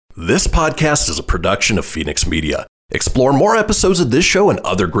This podcast is a production of Phoenix Media. Explore more episodes of this show and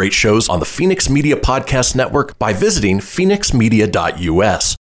other great shows on the Phoenix Media Podcast Network by visiting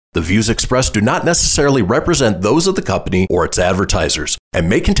phoenixmedia.us. The views expressed do not necessarily represent those of the company or its advertisers and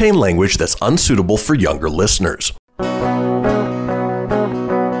may contain language that's unsuitable for younger listeners.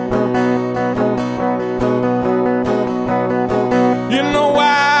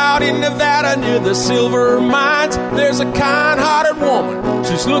 Nevada near the silver mines, there's a kind-hearted woman.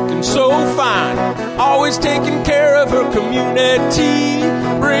 She's looking so fine, always taking care of her community,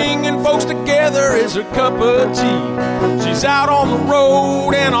 bringing folks together is her cup of tea. She's out on the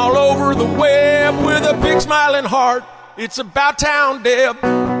road and all over the web with a big smiling heart. It's About Town Deb.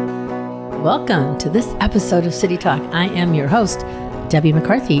 Welcome to this episode of City Talk. I am your host, Debbie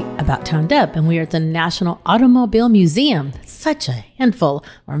McCarthy, About Town Deb, and we are at the National Automobile Museum. That's such a handful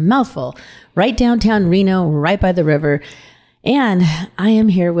or mouthful, right downtown Reno, right by the river. And I am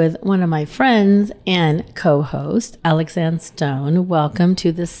here with one of my friends and co-host, Alexandra Stone. Welcome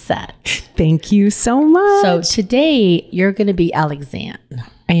to the set. Thank you so much. So today you're going to be Alexandra.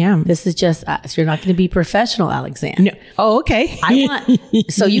 I am. This is just us. You're not going to be professional, Alexandra. No. Oh, okay.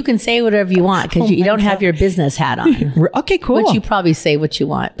 So you can say whatever you want because you don't have your business hat on. Okay, cool. But you probably say what you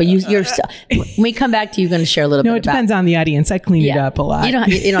want. But you're still. When we come back to you, you're going to share a little bit. No, it depends on the audience. I clean it up a lot.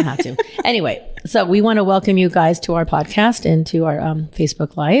 You don't have to. Anyway, so we want to welcome you guys to our podcast and to our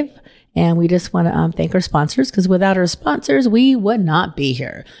Facebook Live. And we just want to thank our sponsors because without our sponsors, we would not be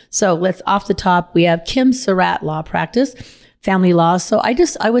here. So let's off the top. We have Kim Surratt Law Practice. Family law. So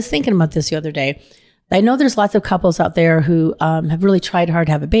I was thinking about this the other day. I know there's lots of couples out there who have really tried hard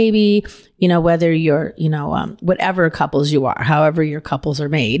to have a baby, whether you're, whatever couples you are, however your couples are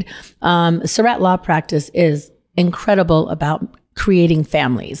made. Surratt Law Practice is incredible about creating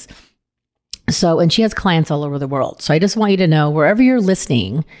families. So, and she has clients all over the world. So I just want you to know, wherever you're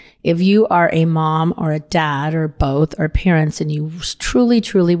listening, if you are a mom or a dad or both or parents and you truly,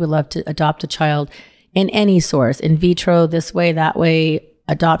 truly would love to adopt a child, in any source, in vitro, this way, that way,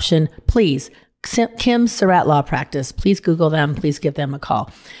 adoption, please. Kim Surratt Law Practice. Please Google them. Please give them a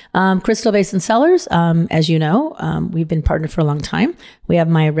call. Crystal Basin Cellars, as you know, we've been partnered for a long time. We have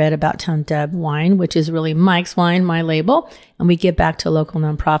my Red About Town Deb wine, which is really Mike's wine, my label. And we give back to local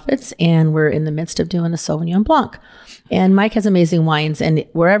nonprofits. And we're in the midst of doing a Sauvignon Blanc. And Mike has amazing wines. And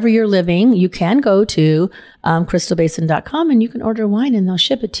wherever you're living, you can go to crystalbasin.com and you can order wine and they'll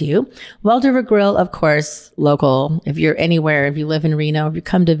ship it to you. Wild River Grill, of course, local. If you're anywhere, if you live in Reno, if you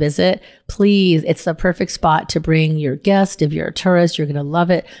come to visit, please, it's the perfect spot to bring your guest. If you're a tourist, you're going to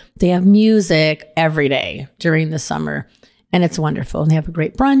love it. They have music every day during the summer and it's wonderful. And they have a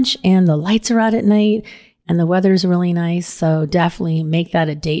great brunch and the lights are out at night. And the weather's really nice. So definitely make that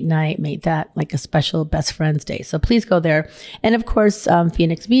a date night. Make that like a special best friends day. So please go there. And of course,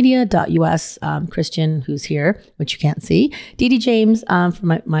 phoenixmedia.us, Christian, who's here, which you can't see, Dee Dee James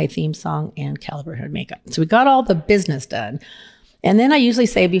for my theme song and Caliber Hair and Makeup. So we got all the business done. And then I usually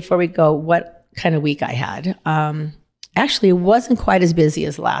say before we go, what kind of week I had. Actually, it wasn't quite as busy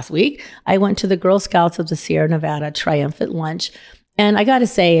as last week. I went to the Girl Scouts of the Sierra Nevada Triumphant Lunch. And I got to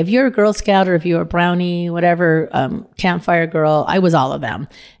say, if you're a Girl Scout or if you're a Brownie, whatever, campfire girl, I was all of them.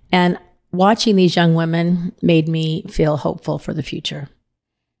 And watching these young women made me feel hopeful for the future.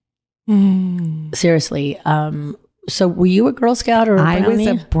 Seriously. So were you a Girl Scout or a Brownie? I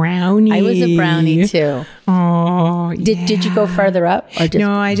was a Brownie. I was a Brownie too. Oh, Did you go farther up? Or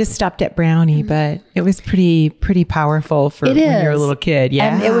no, I just stopped at Brownie, but it was pretty powerful for when you're a little kid.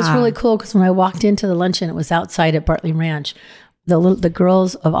 Yeah. And it was really cool because when I walked into the luncheon, it was outside at Bartley Ranch. The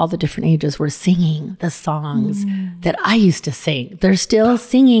girls of all the different ages were singing the songs that I used to sing. They're still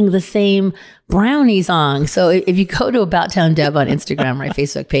singing the same Brownie song. So if you go to About Town Deb on Instagram, my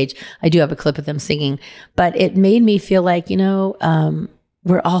Facebook page, I do have a clip of them singing. But it made me feel like,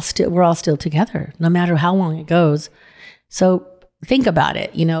 we're all still together, no matter how long it goes. So think about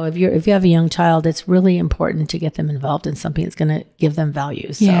it. If you have a young child, it's really important to get them involved in something that's going to give them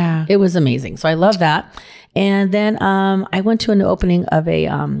value. So it was amazing. So I love that. And then I went to an opening of a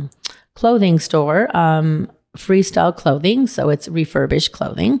clothing store, Freestyle Clothing. So it's refurbished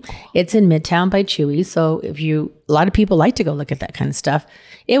clothing. It's in Midtown by Chewy. So a lot of people like to go look at that kind of stuff.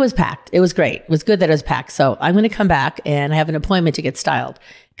 It was packed. It was great. It was good that it was packed. So I'm going to come back and I have an appointment to get styled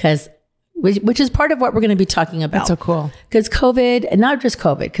which is part of what we're going to be talking about. That's so cool. Because COVID, and not just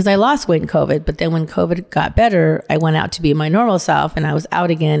COVID, because I lost weight in COVID, but then when COVID got better, I went out to be my normal self and I was out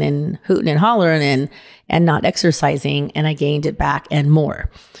again and hooting and hollering and not exercising, and I gained it back and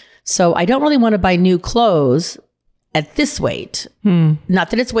more. So I don't really want to buy new clothes at this weight. Not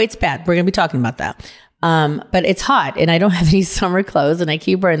that its weight's bad. We're going to be talking about that. But it's hot and I don't have any summer clothes and I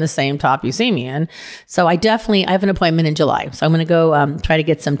keep wearing the same top you see me in. So I have an appointment in July. So I'm going to go try to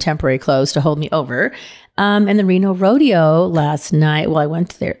get some temporary clothes to hold me over. And the Reno Rodeo last night, I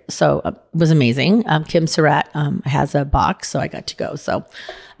went there. So it was amazing. Kim Surratt has a box, so I got to go. So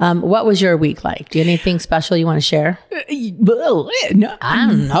what was your week like? Do you have anything special you want to share? No, I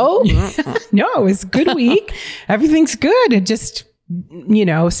don't know. No, it was a good week. Everything's good. It just,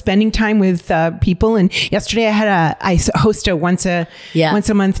 spending time with people. And yesterday I host a once a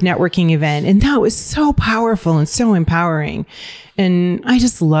month networking event, and that was so powerful and so empowering. And I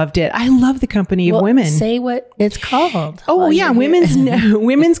just loved it. I love the company of women. Say what it's called.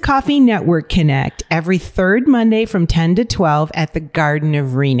 Women's Coffee Network Connect every third Monday from 10 to 12 at the Garden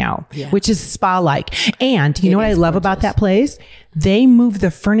of Reno, which is spa-like. And you know what I love about that place? They move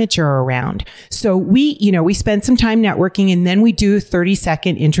the furniture around. So we spend some time networking and then we do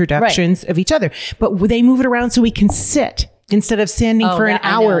 30-second introductions of each other. But they move it around so we can sit instead of standing for an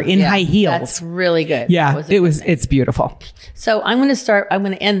hour in high heels. That's really good. Yeah, it's beautiful. So I'm going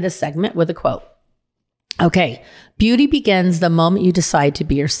to end this segment with a quote. Okay. Beauty begins the moment you decide to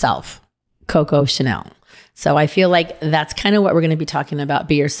be yourself. Coco Chanel. So I feel like that's kind of what we're going to be talking about.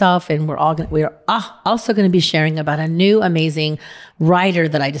 Be yourself. And we're also going to be sharing about a new amazing writer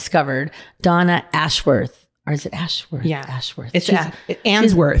that I discovered, Donna Ashworth. Or is it Ashworth? Yeah. Ashworth. It's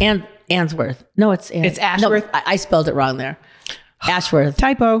Answorth. Answorth. No, it's Ashworth. No, I spelled it wrong there. Ashworth.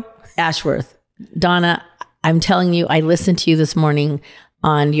 Typo. Ashworth. Donna, I'm telling you, I listened to you this morning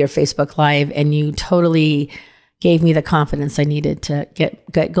on your Facebook Live and you totally gave me the confidence I needed to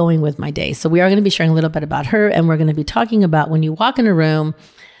get going with my day. So we are going to be sharing a little bit about her, and we're going to be talking about when you walk in a room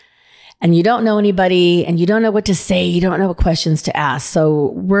and you don't know anybody and you don't know what to say, you don't know what questions to ask.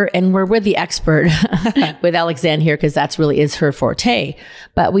 So we're with the expert with Alexandre here, because that's really is her forte.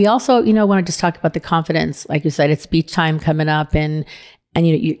 But we also, want to just talk about the confidence. Like you said, it's beach time coming up, and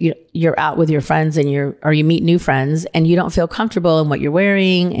you're out with your friends and you meet new friends and you don't feel comfortable in what you're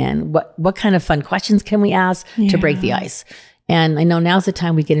wearing and what kind of fun questions can we ask to break the ice. And I know now's the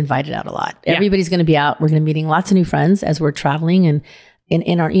time we get invited out a lot. Yeah. Everybody's going to be out. We're going to be meeting lots of new friends as we're traveling and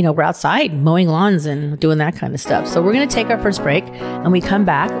in our, we're outside mowing lawns and doing that kind of stuff. So we're going to take our first break, and when we come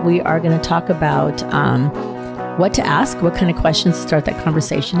back, we are going to talk about what to ask, what kind of questions to start that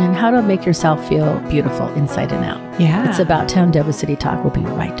conversation, and how to make yourself feel beautiful inside and out. Yeah. It's About Town Deborah City Talk. We'll be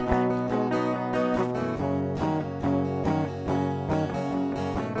right back.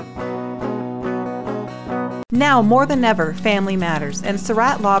 Now more than ever, family matters, and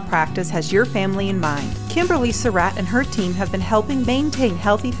Surratt Law Practice has your family in mind. Kimberly Surratt and her team have been helping maintain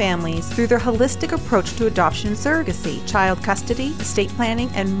healthy families through their holistic approach to adoption and surrogacy, child custody, estate planning,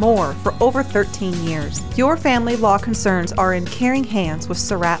 and more for over 13 years. Your family law concerns are in caring hands with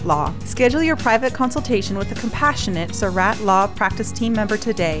Surratt Law. Schedule your private consultation with a compassionate Surratt Law Practice team member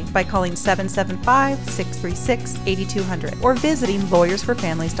today by calling 775-636-8200 or visiting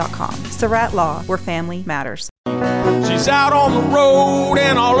lawyersforfamilies.com. Surratt Law, where family matters. She's out on the road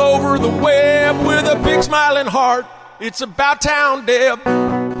and all over the web with a big smiling heart. It's About Town Deb.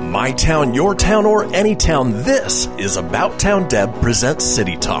 My town, your town, or any town, this is About Town Deb presents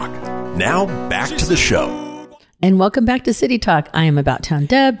City Talk. Now, back to the show. And welcome back to City Talk. I am About Town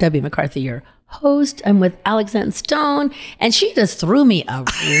Deb, Debbie McCarthy, your host. I'm with Alexandre Stone, and she just threw me a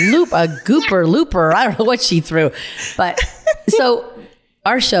looper. I don't know what she threw. But so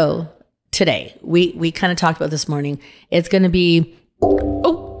our show today, we kind of talked about this morning. It's going to be,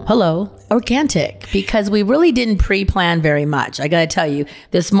 organic, because we really didn't pre-plan very much. I got to tell you,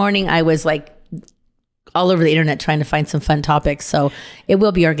 this morning I was like all over the internet trying to find some fun topics. So it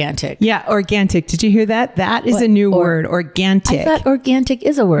will be organic. Yeah, organic. Did you hear that? That is a new word, organic. I thought organic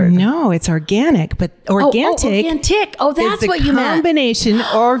is a word. No, it's organic, but organic. Organic. Oh, that's what you meant. Combination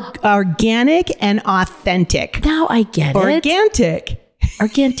organic and authentic. Now I get it.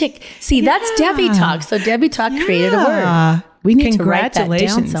 Organic. See, that's Debbie Talk. So Debbie Talk created a word. We need to write that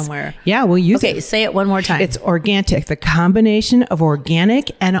down somewhere. Yeah, we'll use it. Okay, say it one more time. It's organic, the combination of organic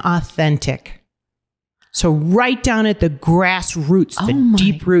and authentic. So right down at the grassroots, the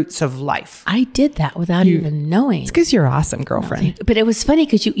deep roots of life. I did that without even knowing. It's because you're awesome, girlfriend. But it was funny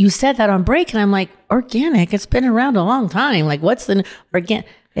because you said that on break, and I'm like, organic, it's been around a long time. Like, what's the organic?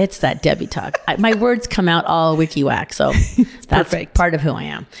 It's that Debbie Talk. My words come out all wiki-whack, so that's perfect. Part of who I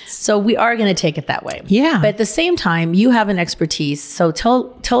am. So we are going to take it that way. Yeah. But at the same time, you have an expertise. So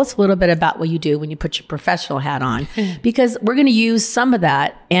tell us a little bit about what you do when you put your professional hat on, because we're going to use some of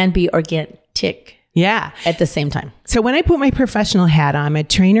that and be organic Yeah. at the same time. So when I put my professional hat on, I'm a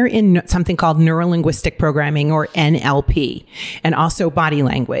trainer in something called neurolinguistic programming, or NLP, and also body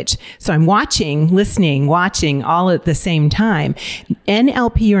language. So I'm listening, watching all at the same time.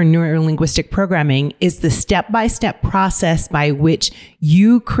 NLP, or neurolinguistic programming, is the step-by-step process by which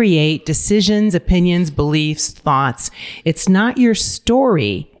you create decisions, opinions, beliefs, thoughts. It's not your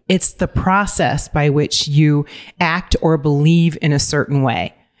story. It's the process by which you act or believe in a certain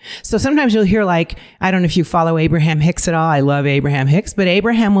way. So sometimes you'll hear, like, I don't know if you follow Abraham Hicks at all. I love Abraham Hicks, but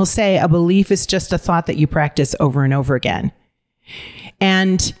Abraham will say a belief is just a thought that you practice over and over again.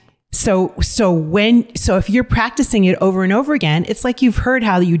 And so if you're practicing it over and over again, it's like you've heard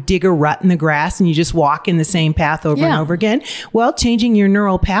how you dig a rut in the grass and you just walk in the same path over and over again. Well, changing your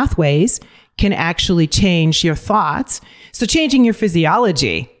neural pathways can actually change your thoughts. So changing your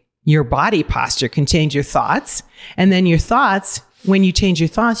physiology, your body posture, can change your thoughts. And then your thoughts, when you change your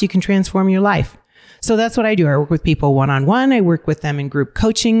thoughts, you can transform your life. So that's what I do. I work with people one-on-one. I work with them in group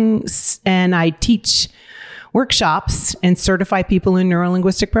coaching, and I teach workshops and certify people in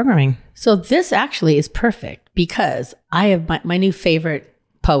neurolinguistic programming. So this actually is perfect, because I have my new favorite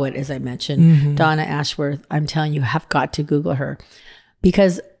poet, as I mentioned, Donna Ashworth. I'm telling you, have got to Google her,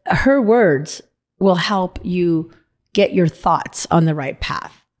 because her words will help you get your thoughts on the right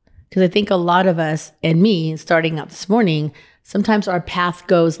path. Because I think a lot of us, and me starting out this morning, sometimes our path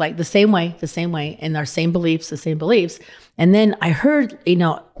goes like the same way, and our same beliefs. And then I heard,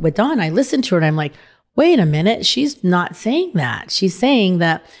 with Dawn, I listened to her and I'm like, wait a minute, she's not saying that. She's saying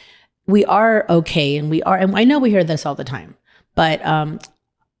that we are okay, and I know we hear this all the time, but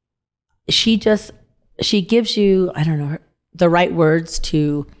she gives you, I don't know, the right words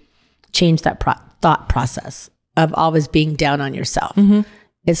to change that thought process of always being down on yourself.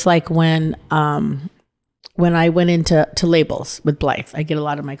 It's like when I went into Labels with Blythe, I get a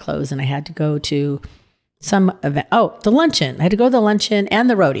lot of my clothes, and I had to go to some event. Oh, the luncheon. I had to go to the luncheon and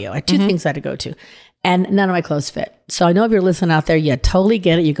the rodeo. I had two things I had to go to, and none of my clothes fit. So I know if you're listening out there, you totally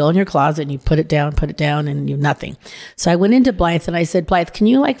get it. You go in your closet and you put it down, and you nothing. So I went into Blythe and I said, Blythe, can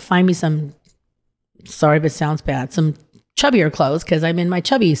you find me some, sorry if it sounds bad, some chubbier clothes, because I'm in my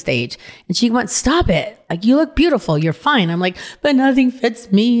chubby stage. And she went, stop it. You look beautiful. You're fine. I'm like, but nothing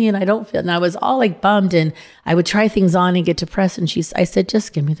fits me and I don't fit. And I was all bummed, and I would try things on and get depressed. And I said,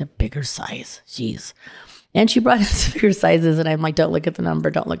 just give me the bigger size. Jeez. And she brought in some bigger sizes, and I'm like, don't look at the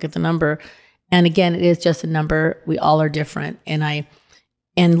number. And again, it is just a number. We all are different. And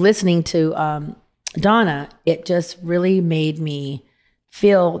listening to Donna, it just really made me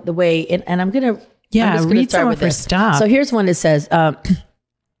feel the way, and I'm going to, read some of her stuff. So here's one that says,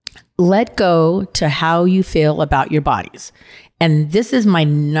 let go to how you feel about your bodies. And this is my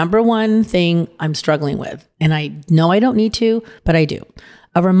number one thing I'm struggling with. And I know I don't need to, but I do.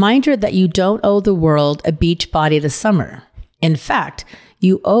 A reminder that you don't owe the world a beach body this summer. In fact,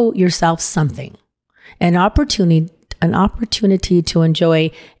 you owe yourself something, an opportunity to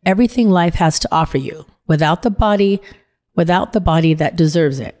enjoy everything life has to offer you without the body that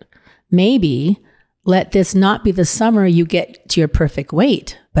deserves it. Maybe let this not be the summer you get to your perfect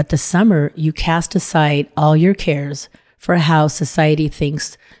weight, but the summer you cast aside all your cares for how society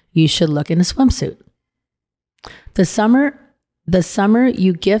thinks you should look in a swimsuit. The summer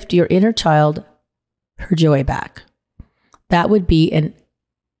you gift your inner child her joy back. That would be an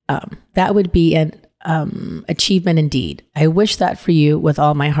achievement indeed. I wish that for you with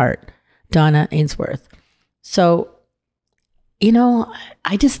all my heart. Donna Ainsworth. So,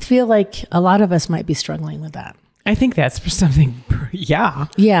 I just feel like a lot of us might be struggling with that. I think that's something, yeah.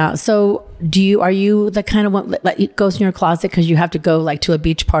 Yeah. So are you the kind of one that goes in your closet because you have to go to a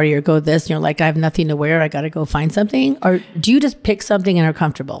beach party or go this, and you're like, I have nothing to wear, I got to go find something? Or do you just pick something and are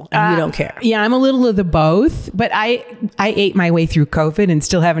comfortable and you don't care? Yeah, I'm a little of the both, but I ate my way through COVID and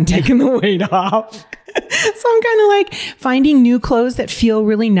still haven't taken the weight off. So I'm kind of finding new clothes that feel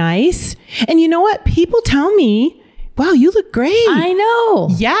really nice. And you know what? People tell me, wow, you look great. I know.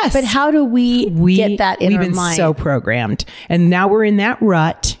 Yes. But how do we get that in our mind? We've been so programmed. And now we're in that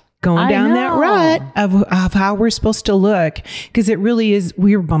rut, going down that rut of how we're supposed to look. Because it really is,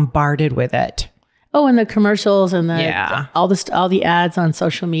 we're bombarded with it. Oh, and the commercials and all the ads on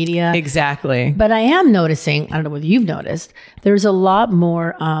social media. Exactly. But I am noticing, I don't know whether you've noticed, there's a lot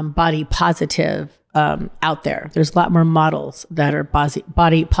more body positive out there. There's a lot more models that are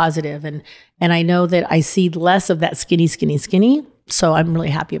body positive. And I know that I see less of that skinny. So I'm really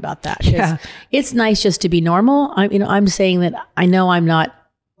happy about that. Yeah. It's nice just to be normal. I'm saying that I know I'm not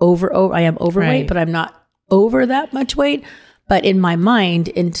I am overweight, right, but I'm not over that much weight. But in my mind,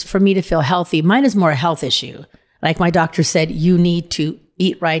 and for me to feel healthy, mine is more a health issue. Like my doctor said, you need to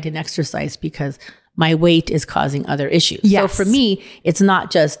eat right and exercise because my weight is causing other issues. Yes. So for me, it's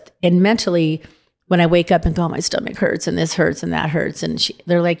not just, and mentally, when I wake up and go, my stomach hurts and this hurts and that hurts. And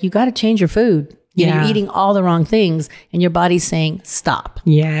they're like, you got to change your food. You're eating all the wrong things and your body's saying, stop.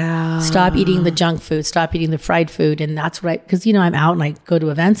 Yeah. Stop eating the junk food. Stop eating the fried food. And that's what because, I'm out and I go to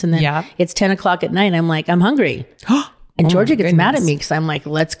events and then it's 10 o'clock at night and I'm like, I'm hungry. And Georgia gets mad at me because I'm like,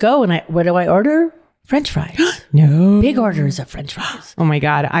 let's go. And what do I order? French fries. No. Big orders of French fries. Oh my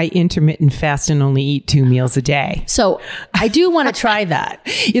God. I intermittent fast and only eat 2 meals a day. So I do want to try that.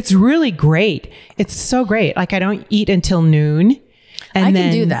 It's really great. It's so great. Like I don't eat until noon. And I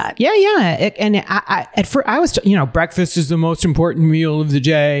can do that. Yeah. I was, breakfast is the most important meal of the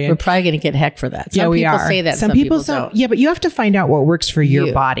day. We're probably going to get heck for that. Some people say that. Some people don't. Yeah, but you have to find out what works for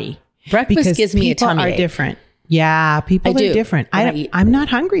your body. Breakfast gives me a tummy ache. People are different. Yeah, people are different. I'm not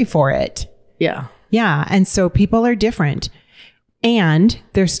hungry for it. Yeah. Yeah. And so people are different. And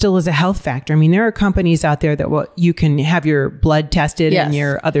there still is a health factor. I mean, there are companies out there that you can have your blood tested and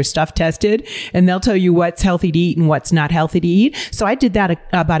your other stuff tested, and they'll tell you what's healthy to eat and what's not healthy to eat. So I did that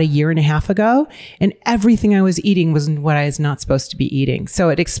about 1.5 years ago, and everything I was eating was what I was not supposed to be eating. So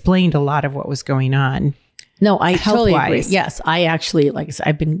it explained a lot of what was going on. No, I totally agree. Yes, I actually, like I said,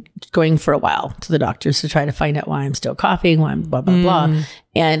 I've been going for a while to the doctors to try to find out why I'm still coughing, why I'm blah, blah, blah.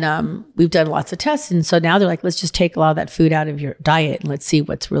 And we've done lots of tests. And so now they're like, let's just take a lot of that food out of your diet and let's see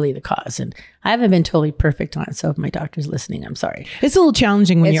what's really the cause. And I haven't been totally perfect on it. So if my doctor's listening, I'm sorry. It's a little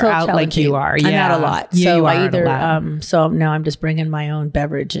challenging when you're out like you are. I'm out a lot. Yeah, so I either, so now I'm just bringing my own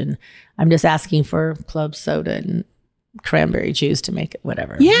beverage and I'm just asking for club soda and cranberry juice to make it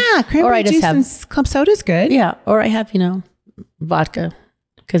whatever. Yeah, cranberry juice and club soda is good. Yeah, or I have vodka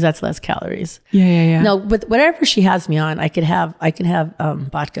because that's less calories. Yeah. No, but whatever she has me on, I can have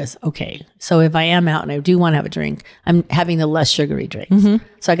vodkas. Okay, so if I am out and I do want to have a drink, I'm having the less sugary drinks.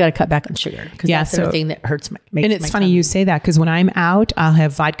 So I got to cut back on sugar because that's the thing that hurts. And it's funny you say that because when I'm out, I'll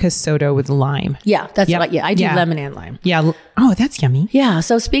have vodka soda with lime. Yeah, that's what. I do lemon and lime. Yeah. Oh, that's yummy. Yeah.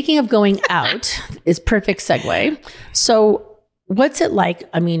 So speaking of going out, is perfect segue. So what's it like?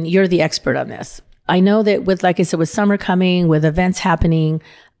 I mean, you're the expert on this. I know that with, like I said, with summer coming, with events happening,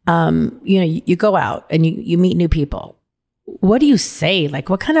 you go out and you meet new people. What do you say? Like,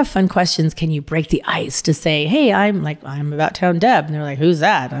 what kind of fun questions can you break the ice to say, hey, I'm About Town Deb. And they're like, who's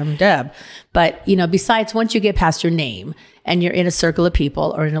that? I'm Deb. But, besides once you get past your name and you're in a circle of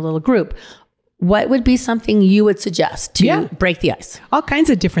people or in a little group, what would be something you would suggest to break the ice? All kinds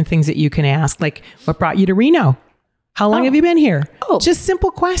of different things that you can ask. Like, what brought you to Reno? How long have you been here? Oh, just simple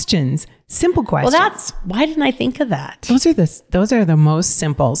questions. Simple questions. Well, why didn't I think of that? Those are the most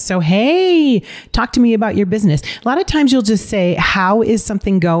simple. So, hey, talk to me about your business. A lot of times you'll just say, how is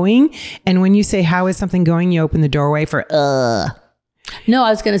something going? And when you say, how is something going, you open the doorway for, No, I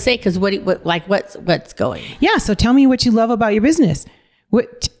was going to say, because what's going? Yeah. So tell me what you love about your business.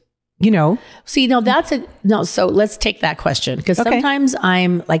 See, so let's take that question. Because sometimes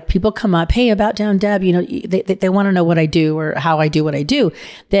I'm like, people come up, hey, About Town Deb, they want to know what I do or how I do what I do.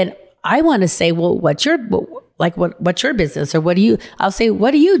 Then I want to say, well, what's your business? Or I'll say,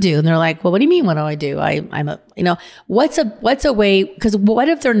 what do you do? And they're like, well, what do you mean? What do I do? What's a way, because what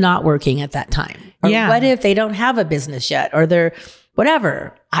if they're not working at that time? Or what if they don't have a business yet? Or they're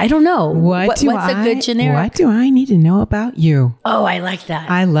whatever. I don't know. What's a good generic? What do I need to know about you? Oh, I like that.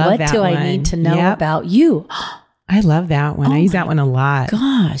 I love that one. What do I need to know about you? I love that one. I use that one a lot.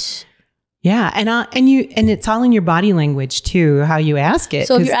 Gosh. Yeah. And it's all in your body language too, how you ask it.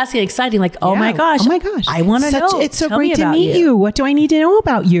 So if you're asking exciting, like, oh my gosh, I want to know. It's so great to meet you. What do I need to know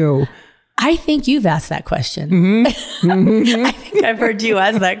about you? I think you've asked that question. I think I've heard you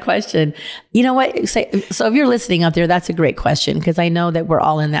ask that question. You know what? So if you're listening out there, that's a great question, because I know that we're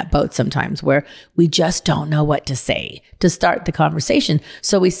all in that boat sometimes where we just don't know what to say to start the conversation.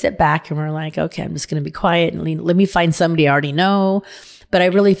 So we sit back and we're like, okay, I'm just going to be quiet and let me find somebody I already know. But I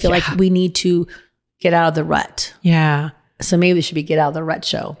really feel like we need to get out of the rut. Yeah. So maybe it should be Get Out of the Rut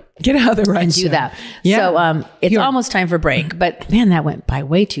show. Get Out of the Rut and show. Do that. Yeah. So it's almost time for break. But man, that went by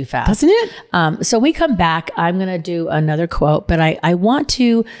way too fast. Doesn't it? So we come back. I'm going to do another quote. But I want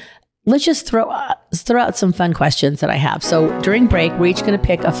to, let's just throw out some fun questions that I have. So during break, we're each going to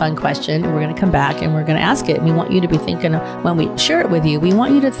pick a fun question. And we're going to come back and we're going to ask it. And we want you to be thinking, when we share it with you, we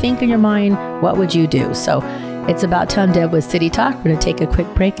want you to think in your mind, what would you do? So it's About Town Deb with City Talk. We're going to take a quick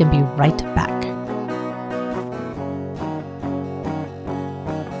break and be right back.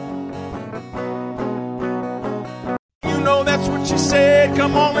 That's what she said.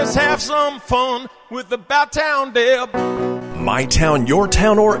 Come on, let's have some fun with About Town Deb. My town, your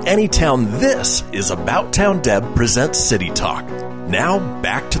town, or any town, this is About Town Deb presents City Talk. Now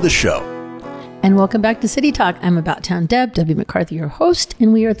back to the show. And welcome back to City Talk. I'm About Town Deb, Debbie McCarthy, your host,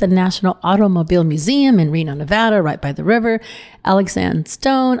 and we are at the National Automobile Museum in Reno, Nevada, right by the river. Alexandra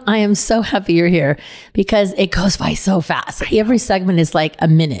Stone, I am so happy you're here because it goes by so fast. Every segment is like a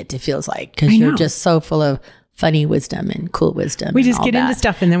minute, it feels like, because you're just so full of funny wisdom and cool wisdom. We just get into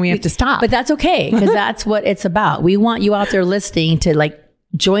stuff and then we have to stop. But that's okay, because that's what it's about. We want you out there listening to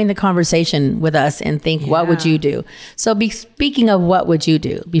join the conversation with us and think, what would you do? So speaking of what would you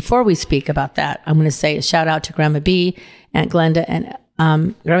do, before we speak about that, I'm going to say a shout out to Grandma B, Aunt Glenda, and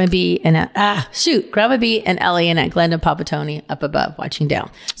Grandma B and Grandma B and Ellie and Aunt Glenda Papatoni up above watching down.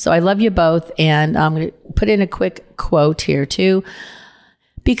 So I love you both. And I'm going to put in a quick quote here too.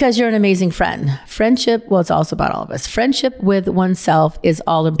 Because you're an amazing friend. Friendship, well, it's also about all of us. Friendship with oneself is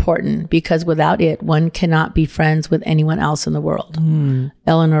all important because without it, one cannot be friends with anyone else in the world.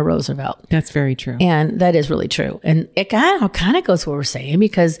 Eleanor Roosevelt. That's very true. And that is really true. And it kind of goes what we're saying,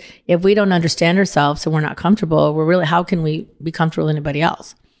 because if we don't understand ourselves and we're not comfortable, how can we be comfortable with anybody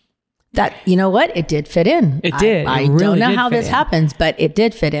else? That, you know what? It did fit in. It did. I don't know how this happens, but it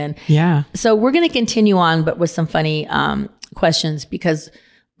did fit in. Yeah. So we're going to continue on, but with some funny questions, because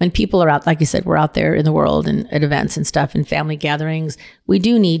when people are out, like you said, we're out there in the world and at events and stuff and family gatherings, we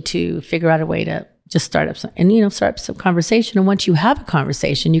do need to figure out a way to just start up some conversation. And once you have a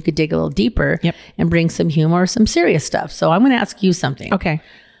conversation, you could dig a little deeper and bring some humor or some serious stuff. So I'm going to ask you something. Okay.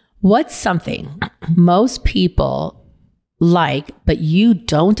 What's something most people like, but you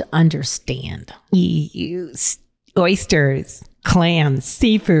don't understand? Oysters, clams,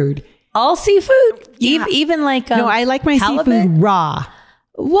 seafood. All seafood? Yeah. Even like no, I like my halibut? seafood raw.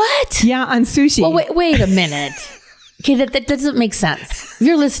 What? Yeah, on sushi. Well, wait a minute. Okay, that doesn't make sense. If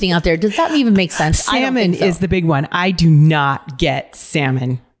you're listening out there, does that even make sense? Salmon is the big one. I do not get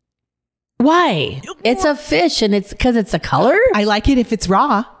salmon. Why? It's a fish, and it's because it's a color? I like it if it's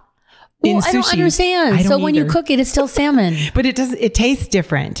raw. Well, in sushi. I don't understand. So when you cook it, it's still salmon. But it tastes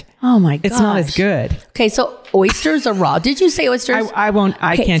different. Oh my gosh. It's not as good. Okay, so oysters are raw. Did you say oysters?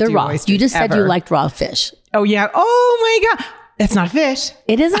 I can't do raw. oysters. You just said ever. you liked raw fish. Oh yeah. Oh my God. That's not fish.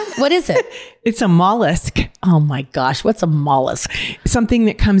 It isn't? What is it? It's a mollusk. Oh my gosh. What's a mollusk? Something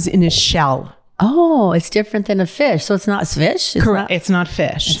that comes in a shell. Oh, it's different than a fish. So it's not fish? Correct. It's not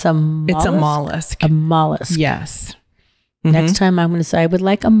fish. It's a mollusk? It's a mollusk. A mollusk. Yes. Next time I'm going to say, I would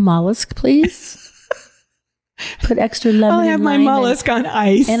like a mollusk, please. Put extra lemon. I'll have my mollusk on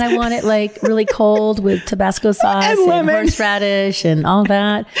ice. And I want it really cold with Tabasco sauce and horseradish and all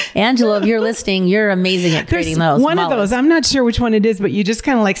that. Angela, if you're listening, you're amazing at creating those. One mollusks. Of those. I'm not sure which one it is, but you just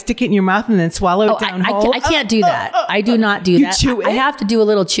kind of stick it in your mouth and then swallow it down whole. I can't do that. I do not do that. Chew it? I have to do a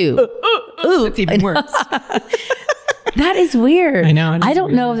little chew. Ooh, it's even worse. That is weird. I know. I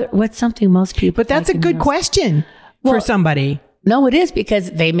don't know what's something most people. But that's a good question for somebody. No, it is, because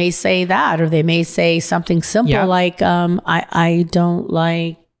they may say that, or they may say something simple like, I don't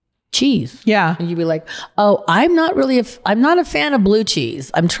like cheese. Yeah. And you'd be like, oh, I'm not a fan of blue cheese.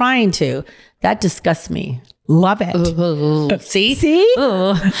 I'm trying to. That disgusts me. Love it. See?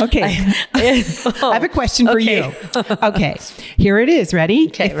 Okay. I have a question for you. Okay. Here it is. Ready?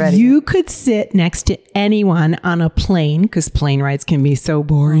 Okay, if you could sit next to anyone on a plane, because plane rides can be so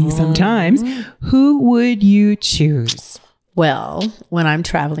boring sometimes, who would you choose? Well, when I'm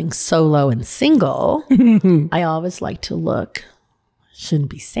traveling solo and single, I always like to look, shouldn't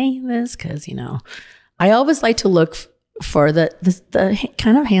be saying this because, I always like to look for the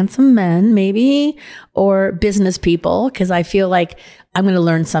kind of handsome men maybe, or business people, because I feel like I'm going to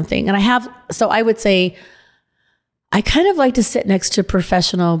learn something. And so I would say I kind of like to sit next to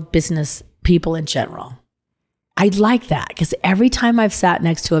professional business people in general. I'd like that because every time I've sat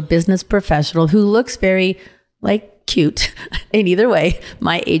next to a business professional who looks very cute in either way,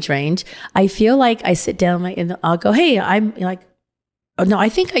 my age range, I feel like I sit down and I'll go, hey, I'm no, I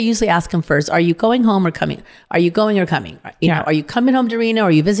think I usually ask them first, are you going home or coming? Are you going or coming? Are you coming home to Reno?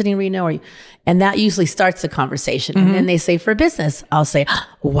 Are you visiting Reno? And that usually starts the conversation. And then they say for business, I'll say,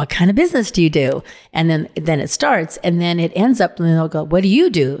 what kind of business do you do? And then it starts, and then it ends up, and they'll go, what do you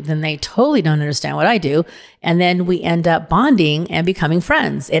do? Then they totally don't understand what I do. And then we end up bonding and becoming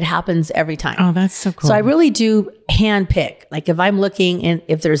friends. It happens every time. Oh, that's so cool. So I really do hand pick. Like if I'm looking and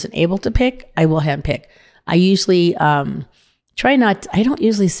if there's an able to pick, I will hand pick. I usually, I don't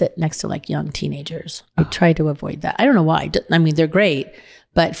usually sit next to young teenagers. I try to avoid that. I don't know why. I mean, they're great.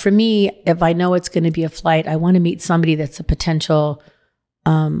 But for me, if I know it's going to be a flight, I want to meet somebody that's a potential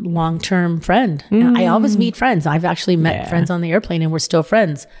long-term friend. I always meet friends. I've actually met friends on the airplane and we're still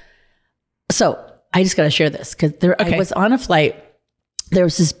friends. So I just got to share this because I was on a flight. There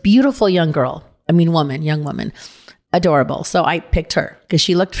was this beautiful young woman. adorable. So I picked her because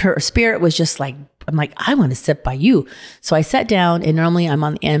her spirit was just like, I'm like, I want to sit by you. So I sat down, and normally I'm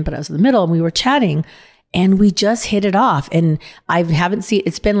on the end, but I was in the middle, and we were chatting, and we just hit it off. And I haven't seen,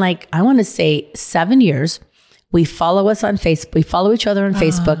 it's been like, I want to say 7 years. We follow us on Facebook. We follow each other on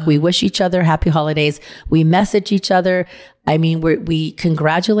Facebook. We wish each other happy holidays. We message each other. I mean, we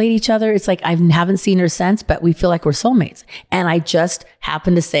congratulate each other. It's like, I haven't seen her since, but we feel like we're soulmates. And I just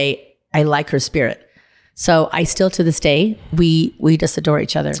happened to say, I like her spirit. So I still, to this day, we just adore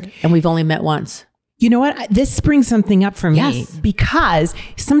each other, and we've only met once. You know what? This brings something up for me, because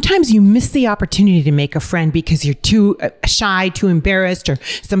sometimes you miss the opportunity to make a friend because you're too shy, too embarrassed, or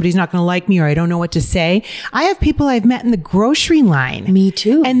somebody's not going to like me, or I don't know what to say. I have people I've met in the grocery line. Me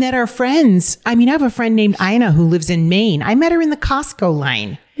too. And that are friends. I mean, I have a friend named Ina who lives in Maine. I met her in the Costco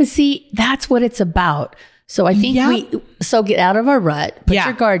line. See, that's what it's about. So I think so get out of our rut, put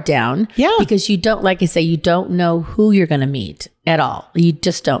your guard down. Yeah. Because you don't, like I say, you don't know who you're going to meet at all. You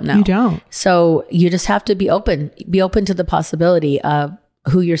just don't know. You don't. So you just have to be open to the possibility of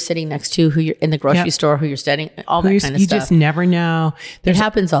who you're sitting next to, who you're in the grocery store, who you're studying, all that kind of stuff. You just never know. It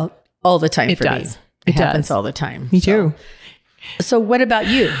happens all the time for me. It happens does. all the time. Me too. So what about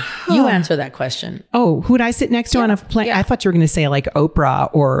you? You answer that question. Oh, who would I sit next to on a plane? Yeah. I thought you were going to say like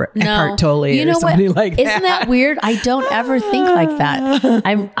Oprah or Eckhart Tolle or somebody like that. Isn't that weird? I don't ever think like that.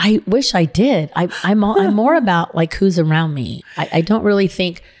 I wish I did. I'm more about like who's around me. I don't really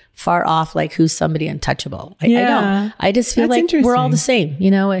think far off, like who's somebody untouchable. I don't. I just feel like we're all the same. You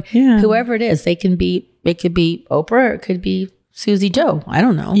know, whoever it is, it could be Oprah, or it could be Susie Joe. I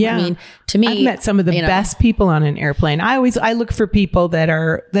don't know. Yeah. I mean, to me, I've met some of the best people on an airplane. I look for people that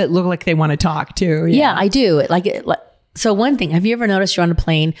look like they want to talk too. Yeah, I do. So one thing, have you ever noticed you're on a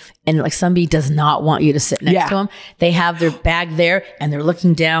plane and like somebody does not want you to sit next to them? They have their bag there and they're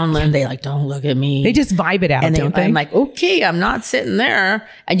looking down and they like, don't look at me. They just vibe it out, don't they? I'm like, okay, I'm not sitting there.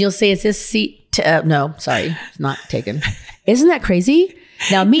 And you'll say, is this seat? No, sorry, it's not taken. Isn't that crazy?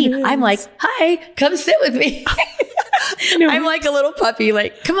 Now me, I'm like, hi, come sit with me. I'm like a little puppy,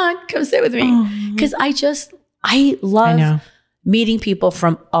 like, come on, come sit with me. Because I love meeting people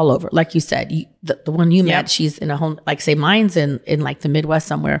from all over. Like you said, the one you met, she's in a home, like say mine's in like the Midwest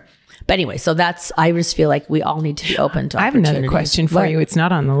somewhere. But anyway, so I just feel like we all need to be open to I have another question for you. It's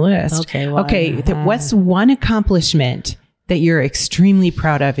not on the list. Okay. What's one accomplishment that you're extremely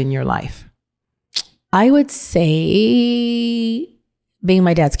proud of in your life? I would say being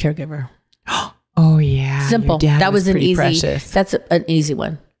my dad's caregiver. Oh yeah. Simple. That was an easy, precious. That's an easy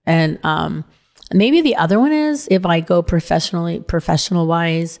one. And maybe the other one is if I go professional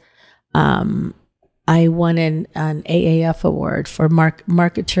wise, I won an AAF award for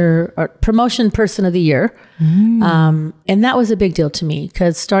marketer or promotion person of the year. And that was a big deal to me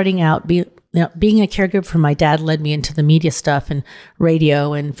because starting out, being a caregiver for my dad led me into the media stuff and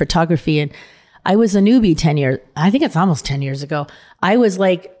radio and photography. And I was a newbie 10 years. I think it's almost 10 years ago. I was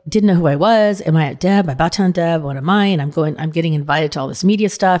like, didn't know who I was. Am I at Deb? I about to Deb. What am I? And I'm getting invited to all this media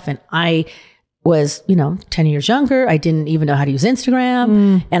stuff. And I was, 10 years younger. I didn't even know how to use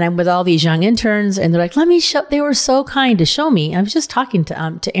Instagram. And I'm with all these young interns and they're like, let me show. They were so kind to show me. I was just talking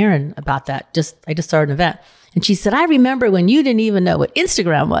to Erin about that. I just started an event. And she said, I remember when you didn't even know what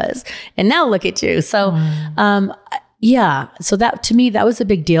Instagram was. And now look at you. So, so that to me, that was a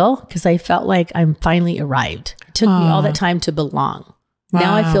big deal because I felt like I'm finally arrived. It took me all that time to belong. Wow.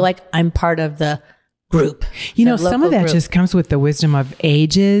 Now I feel like I'm part of the group. Some of that just comes with the wisdom of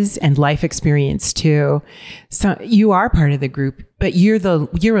ages and life experience too. So you are part of the group, but you're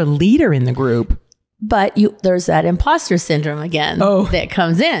a leader in the group. But there's that imposter syndrome again that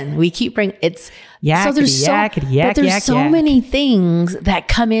comes in. We keep bringing there's so many things that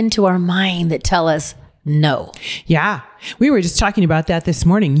come into our mind that tell us no. Yeah. We were just talking about that this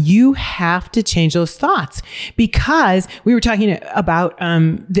morning. You have to change those thoughts because we were talking about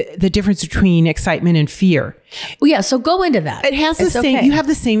the difference between excitement and fear. Well, yeah. So go into that. It has the same, you have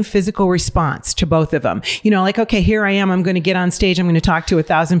the same physical response to both of them. Like, okay, here I am. I'm going to get on stage. I'm going to talk to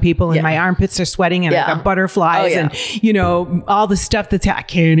 1,000 people and my armpits are sweating and I've got butterflies and, all the stuff I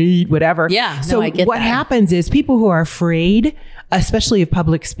can't eat, whatever. Yeah. So what happens is people who are afraid, especially of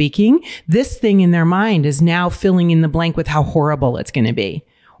public speaking, this thing in their mind is now filling in the blank with how horrible it's going to be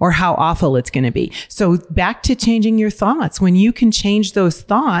or how awful it's going to be. So back to changing your thoughts. When you can change those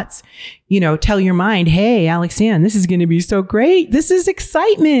thoughts, tell your mind, hey, Alexanne, this is going to be so great. This is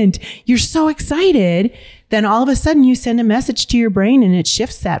excitement. You're so excited. Then all of a sudden you send a message to your brain and it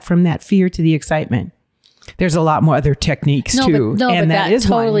shifts that from that fear to the excitement. there's a lot more other techniques too. But that is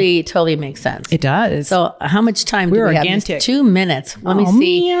totally makes sense. It does. So how much time do we have? Organic. 2 minutes. Let me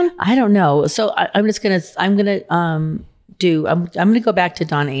see. Man. I don't know. So I'm gonna go back to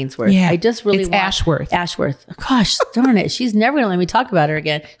Dawn Ainsworth. Yeah, I just really it's want Ashworth. Ashworth. Gosh, darn it. She's never going to let me talk about her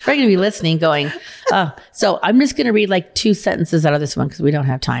again. She's probably going to be listening going, so I'm just going to read like 2 sentences out of this one because we don't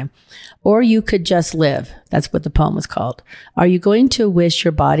have time. Or you could just live. That's what the poem was called. Are you going to wish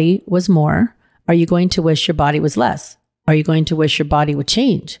your body was more? Are you going to wish your body was less? Are you going to wish your body would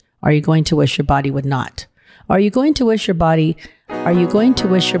change? Are you going to wish your body would not? Are you going to wish your body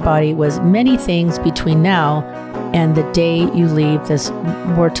was many things between now and the day you leave this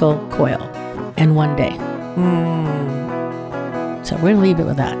mortal coil, and one day? So we're going to leave it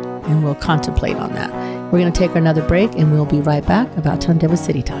with that, and we'll contemplate on that. We're going to take another break, and we'll be right back about Tondeva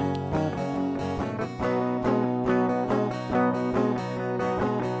City Time.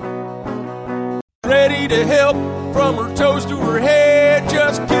 Ready to help from her toes to her head.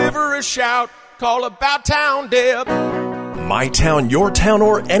 Just give her a shout. Call About Town Deb. My town, your town,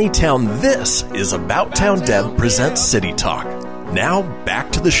 or any town, this is About Town Deb presents City Talk. Now,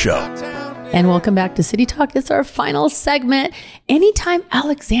 back to the show. And welcome back to City Talk. It's our final segment. Anytime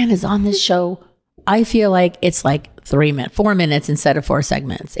Alexanne is on this show, I feel like it's like 4 minutes instead of 4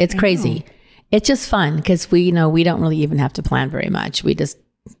 segments. It's crazy. It's just fun because we don't really even have to plan very much. We just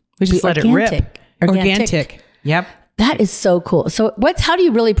let it rip. Organic. Yep. That is so cool. So what's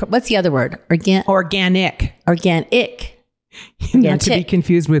the other word? Organic. Not to be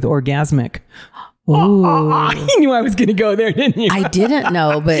confused with orgasmic. You knew I was going to go there, didn't you? I didn't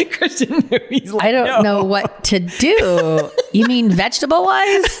know, but Christian knew. He's like, I don't know what to do. You mean vegetable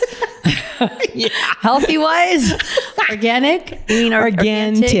wise? Yeah. Healthy wise? Organic? You mean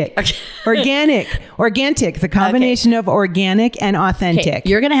organic? Organic. The combination of organic and authentic. Okay.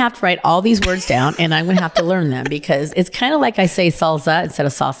 You're going to have to write all these words down, and I'm going to have to learn them because it's kind of like I say salsa instead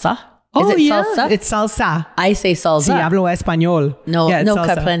of salsa. Salsa? It's salsa. I say salsa. Si hablo español. No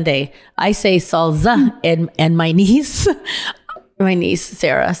comprende. I say salsa, and my niece,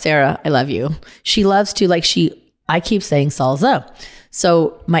 Sarah, I love you. She loves to I keep saying salsa.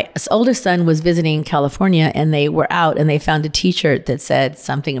 So my oldest son was visiting California, and they were out, and they found a T-shirt that said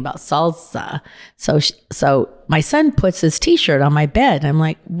something about salsa. So my son puts his T-shirt on my bed. I'm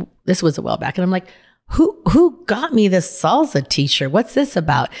like, this was a while back, and I'm like, who got me this salsa T-shirt? What's this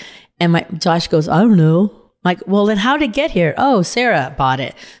about? And Josh goes, I don't know. I'm like, well, then how'd it get here? Oh, Sarah bought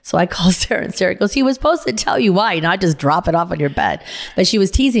it. So I called Sarah, and Sarah goes, he was supposed to tell you why, not just drop it off on your bed. But she was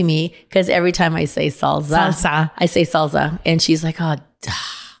teasing me because every time I say salsa, I say salsa. And she's like, oh,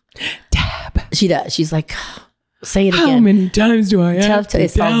 Dab. She does. She's like, say it again. How many times do I have to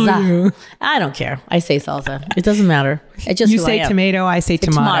tell you? I don't care. I say salsa. It doesn't matter. It's just you say tomato, I say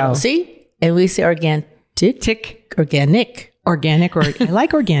tomato. See? And we say organic. Organic, or I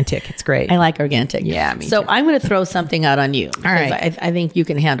like organic. It's great. I like organic. Yeah, me so too. I'm going to throw something out on you. All right. I think you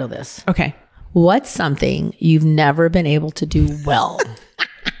can handle this. Okay. What's something you've never been able to do well?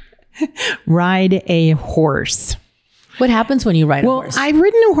 Ride a horse. What happens when you ride a horse? I've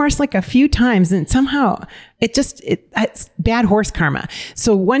ridden a horse like a few times, and somehow it's bad horse karma.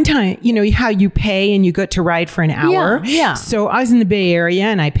 So one time, you know how you pay and you go to ride for an hour? Yeah. So I was in the Bay Area,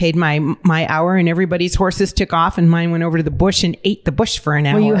 and I paid my hour, and everybody's horses took off, and mine went over to the bush and ate the bush for an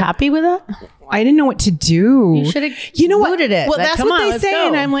hour. Were you happy with that? I didn't know what to do. You should have booted it. Well, like, that's what they say.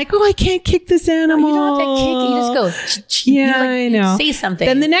 And I'm like, oh, I can't kick this animal. You don't have to kick it. You just go. Yeah, I know. Say something.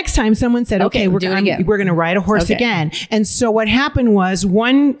 Then the next time someone said, okay, we're going to ride a horse again. And so what happened was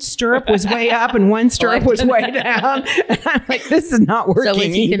one stirrup was way up and one stirrup was way down. And I'm like, this is not working. So was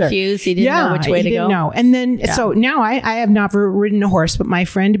he confused? He didn't know which way to go? No. And then, so now I have never ridden a horse, but my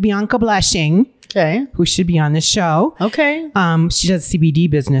friend Bianca Blashing, who should be on the show. Okay. She does CBD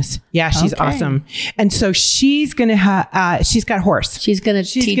business. Yeah, she's awesome. And so she's gonna she's got a horse. She's gonna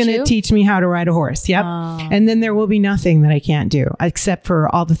teach me how to ride a horse. Yep. And then there will be nothing that I can't do except for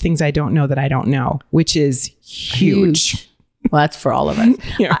all the things I don't know that I don't know, which is huge. Well, that's for all of us.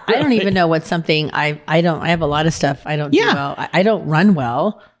 Yeah, I don't even know what's something I have a lot of stuff I don't do well. I don't run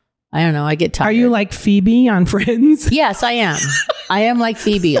well. I don't know. I get tired. Are you like Phoebe on Friends? Yes, I am. I am like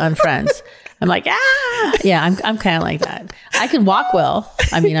Phoebe on Friends. I'm like, yeah, I'm kind of like that. I can walk well.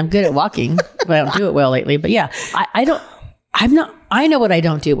 I mean, I'm good at walking, but I don't do it well lately. But yeah, I know what I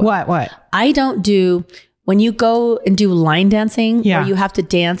don't do well. What? I don't do, when you go and do line dancing, where you have to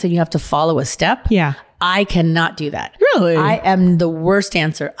dance and you have to follow a step. Yeah. I cannot do that. Really? I am the worst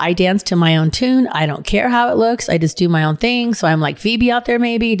dancer. I dance to my own tune. I don't care how it looks. I just do my own thing. So I'm like Phoebe out there,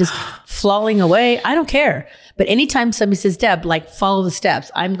 maybe just flawing away. I don't care. But anytime somebody says, Deb, like follow the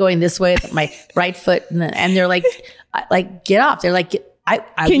steps, I'm going this way with my right foot. And they're like, get off. They're like,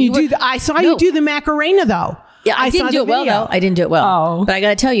 I saw you do the Macarena though. Yeah, I didn't do it well though. I didn't do it well. Oh. But I got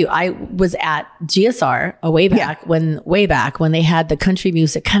to tell you, I was at GSR way back when they had the country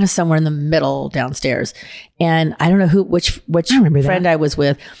music kind of somewhere in the middle downstairs. And I don't know which friend I was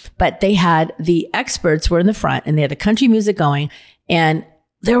with, but they had the experts were in the front and they had the country music going. And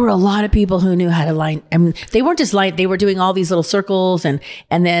there were a lot of people who knew how to line. I mean, they weren't just they were doing all these little circles. And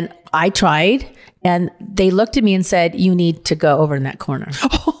then I tried. And they looked at me and said, you need to go over in that corner.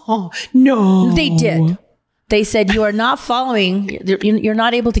 Oh, no. They did. They said, you are not following, you're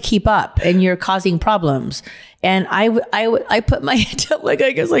not able to keep up and you're causing problems. And I put my hand up like,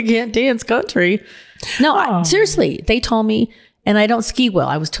 I guess I can't dance country. No, seriously, they told me, and I don't ski well.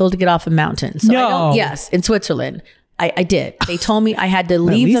 I was told to get off a mountain. So yes, in Switzerland. I did. They told me I had to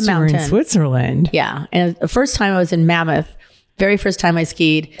leave the mountain. In Switzerland. Yeah. And the first time I was in Mammoth, very first time I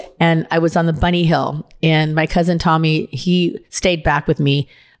skied, and I was on the Bunny Hill, and my cousin Tommy, he stayed back with me.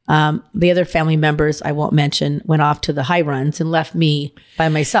 The other family members I won't mention went off to the high runs and left me by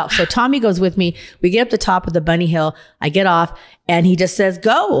myself. So Tommy goes with me. We get up the top of the Bunny Hill. I get off and he just says,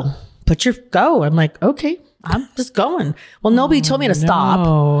 go. Go. I'm like, okay, I'm just going. Well, nobody told me to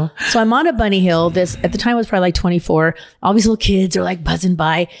stop. So I'm on a Bunny Hill. At the time I was probably like 24. All these little kids are like buzzing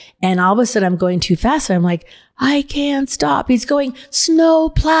by. And all of a sudden I'm going too fast. And I'm like, I can't stop. He's going, snow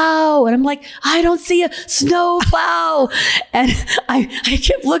plow. And I'm like, I don't see a snow plow. And I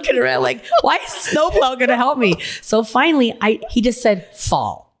kept looking around like, why is snow plow going to help me? So finally he just said,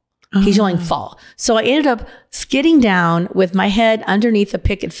 fall. He's yelling fall. So I ended up skidding down with my head underneath a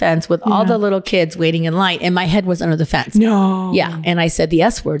picket fence with all the little kids waiting in line. And my head was under the fence. No. Yeah. And I said the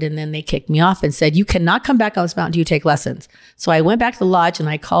S word. And then they kicked me off and said, you cannot come back on this mountain until you take lessons. So I went back to the lodge and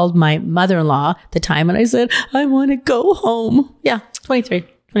I called my mother-in-law at the time. And I said, I want to go home. Yeah. 23,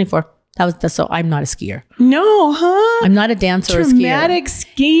 24. So I'm not a skier. No, huh? I'm not a dancer or a skier. Traumatic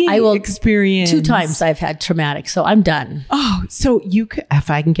skiing experience. 2 times I've had traumatic, so I'm done. Oh, so you could,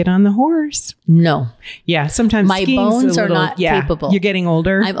 if I can get on the horse. No. Yeah, sometimes my bones are not capable. You're getting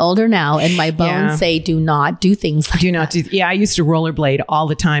older. I'm older now, and my bones say do not do things like that. Yeah, I used to rollerblade all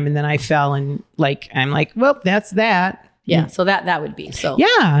the time, and then I fell and I'm like, well, that's that. Yeah, so that would be so.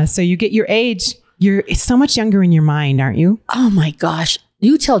 Yeah, so you get your age. You're so much younger in your mind, aren't you? Oh my gosh.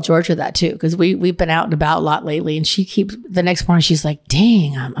 You tell Georgia that too, because we've been out and about a lot lately, and she keeps the next morning she's like,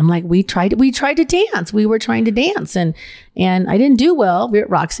 "Dang!" I'm like, "We tried to dance. We were trying to dance, and I didn't do well. We were at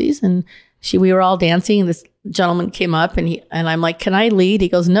Roxy's, and we were all dancing. And this gentleman came up, and I'm like, "Can I lead?" He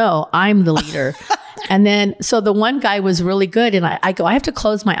goes, "No, I'm the leader." And then so the one guy was really good, and I go, I have to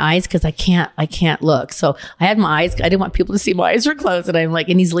close my eyes because I can't look. So I had my eyes. I didn't want people to see my eyes were closed, and I'm like,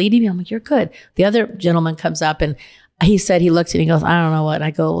 and he's leading me. I'm like, "You're good." The other gentleman comes up and. He said, he looks and he goes, I don't know what. I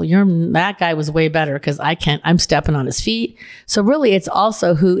go, that guy was way better because I'm stepping on his feet. So really it's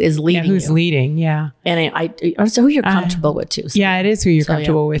also who is leading. Yeah, who's leading. Yeah. And so who you're comfortable with too. So. Yeah, it is who you're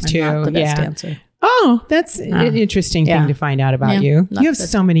comfortable with too. I'm not the best dancer. Oh, that's an interesting thing to find out about you. You have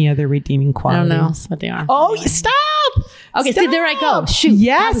so many other redeeming qualities. I don't know what they are. Oh, stop. Okay, stop. See, there I go. Shoot.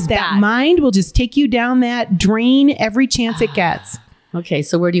 Yes, that mind will just take you down that drain every chance it gets. Okay,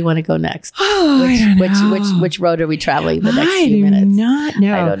 so where do you want to go next? Oh, I don't know. Which road are we traveling the next few minutes? Not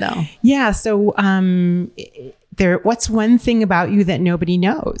know. I don't know. Yeah, so what's one thing about you that nobody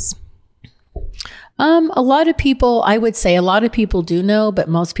knows? A lot of people, I would say a lot of people do know, but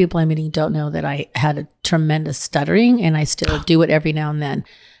most people I'm meeting don't know that I had a tremendous stuttering, and I still do it every now and then.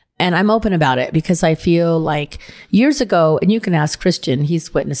 And I'm open about it because I feel like years ago, and you can ask Christian,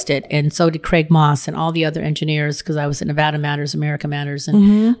 he's witnessed it, and so did Craig Moss and all the other engineers, because I was at Nevada Matters, America Matters,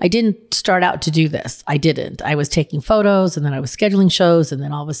 and I didn't start out to do this. I didn't. I was taking photos, and then I was scheduling shows, and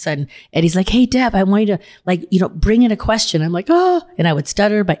then all of a sudden, Eddie's like, "Hey, Deb, I want you to, bring in a question." I'm like, "Oh," and I would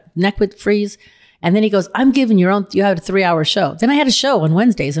stutter, my neck would freeze. And then he goes, you have a 3-hour show. Then I had a show on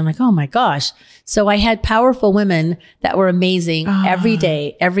Wednesdays. I'm like, oh my gosh. So I had powerful women that were amazing every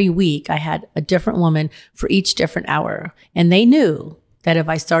day, every week. I had a different woman for each different hour. And they knew that if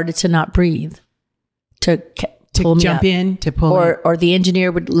I started to not breathe, to pull me jump up, in, to pull or the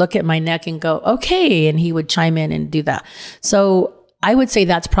engineer would look at my neck and go, okay. And he would chime in and do that. So I would say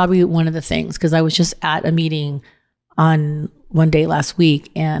that's probably one of the things, because I was just at a meeting on one day last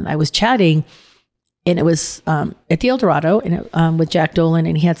week, and I was chatting. And it was at the El Dorado with Jack Dolan,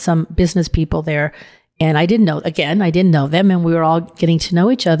 and he had some business people there. And I didn't know them, and we were all getting to know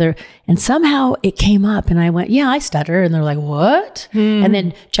each other. And somehow it came up, and I went, yeah, I stutter. And they're like, what? And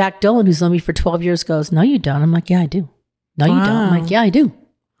then Jack Dolan, who's known me for 12 years, goes, no, you don't. I'm like, yeah, I do. No, you don't. I'm like, yeah, I do.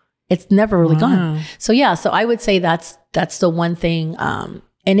 It's never really gone. So yeah, so I would say that's the one thing.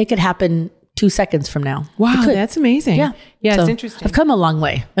 And it could happen 2 seconds from now. Wow, that's amazing. Yeah. Yeah, So it's interesting. I've come a long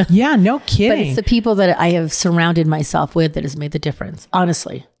way. Yeah, no kidding. But it's the people that I have surrounded myself with that has made the difference.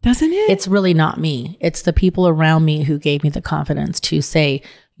 Honestly, Doesn't it? it's really not me. It's the people around me who gave me the confidence to say,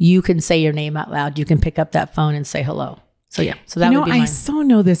 you can say your name out loud. You can pick up that phone and say hello. So yeah, so that would be mine. I so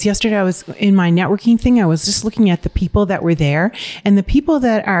know this. Yesterday I was in my networking thing. I was just looking at the people that were there and the people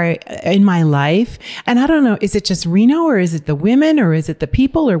that are in my life. And I don't know, is it just Reno or is it the women or is it the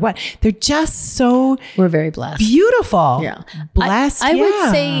people or what? They're just so We're very blessed. beautiful. Yeah. Blessed. I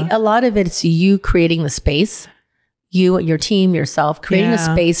would say a lot of it's you creating the space. You, your team, yourself, creating a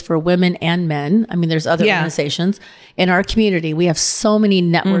space for women and men. I mean, there's other organizations in our community. We have so many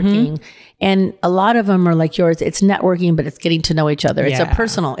networking and a lot of them are like yours. It's networking, but it's getting to know each other. It's a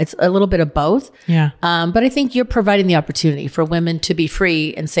personal, it's a little bit of both. Yeah. But I think you're providing the opportunity for women to be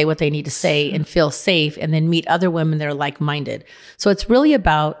free and say what they need to say and feel safe and then meet other women that are like-minded. So it's really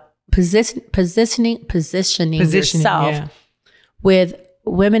about positioning yourself with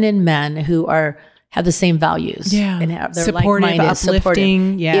women and men who have the same values. Yeah. And they're Supportive, like-minded, uplifting.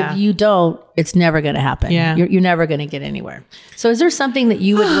 supportive. Yeah. If you don't, it's never going to happen. Yeah. You're never going to get anywhere. So is there something that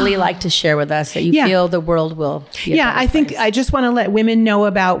you would really like to share with us that you feel the world will be a better I think place? I just want to let women know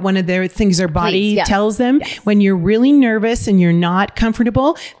about one of their things their body Please, yes. tells them. Yes. When you're really nervous and you're not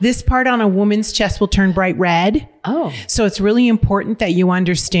comfortable, this part on a woman's chest will turn bright red. Oh. So it's really important that you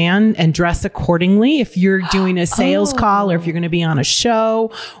understand and dress accordingly. If you're doing a sales call or if you're going to be on a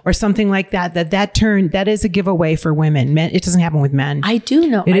show or something like that, that is a giveaway for women. Men, it doesn't happen with men. I do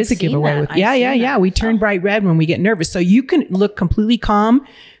know. It I've is a seen giveaway that. with, I've yeah. seen that. We turn bright red when we get nervous. So you can look completely calm.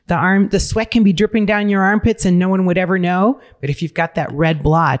 The sweat can be dripping down your armpits and no one would ever know. But if you've got that red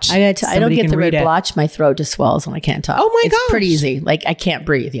blotch, I don't somebody get can the red read it. blotch. My throat just swells and I can't talk. Oh my It's gosh. pretty easy. Like I can't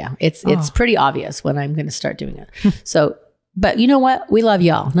breathe. Yeah. It's pretty obvious when I'm going to start doing it. So, but you know what? We love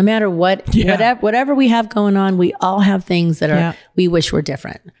y'all. No matter whatever we have going on, we all have things that we wish were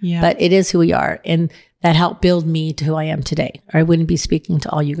different. Yeah. But it is who we are. And that helped build me to who I am today. Or I wouldn't be speaking to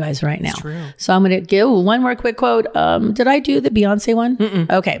all you guys right now. true. So I'm going to give one more quick quote. Did I do the Beyonce one?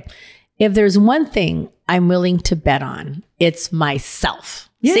 Okay. If there's one thing I'm willing to bet on, it's myself.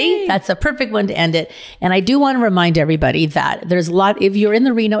 Yay. See, that's a perfect one to end it. And I do want to remind everybody that there's a lot, if you're in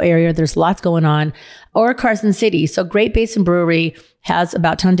the Reno area, there's lots going on, or Carson City. So Great Basin Brewery has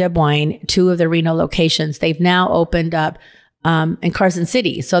About Town Deb Wine, 2 of the Reno locations. They've now opened up in Carson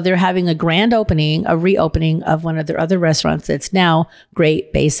City. So they're having a grand opening, a reopening of one of their other restaurants. It's now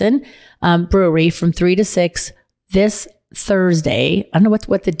Great Basin Brewery from 3 to 6 this Thursday. I don't know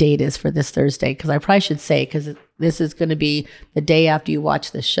what the date is for this Thursday, because I probably should say, because this is going to be the day after you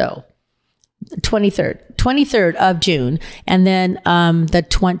watch this show. 23rd of June. And then the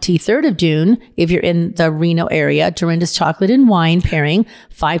 23rd of June, if you're in the Reno area, Dorinda's Chocolate and Wine pairing,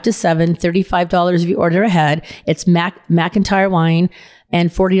 5 to 7, $35 if you order ahead. It's McIntyre Wine and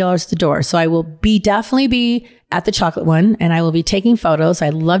 $40 at the door. So I will definitely be at the chocolate one and I will be taking photos.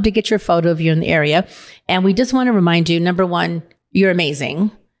 I'd love to get your photo of you in the area. And we just want to remind you, number one, you're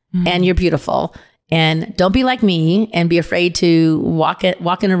amazing and you're beautiful. And don't be like me and be afraid to walk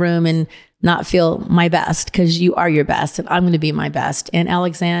in a room and not feel my best, because you are your best and I'm going to be my best. And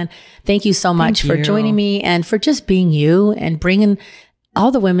Alexanne, thank you so much for joining me and for just being you and bringing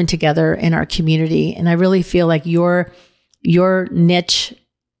all the women together in our community. And I really feel like your niche,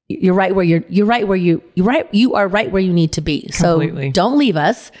 you are right where you need to be. Completely. So don't leave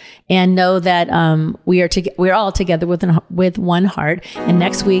us, and know that we're all together with one heart. And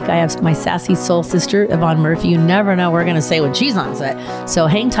next week I have my sassy soul sister Yvonne Murphy. You never know what we're going to say when she's on set, so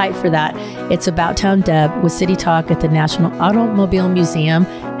hang tight for that. It's About Town Deb with City Talk at the National Automobile Museum.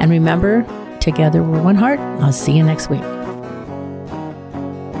 And remember, together we're one heart. I'll see you next week.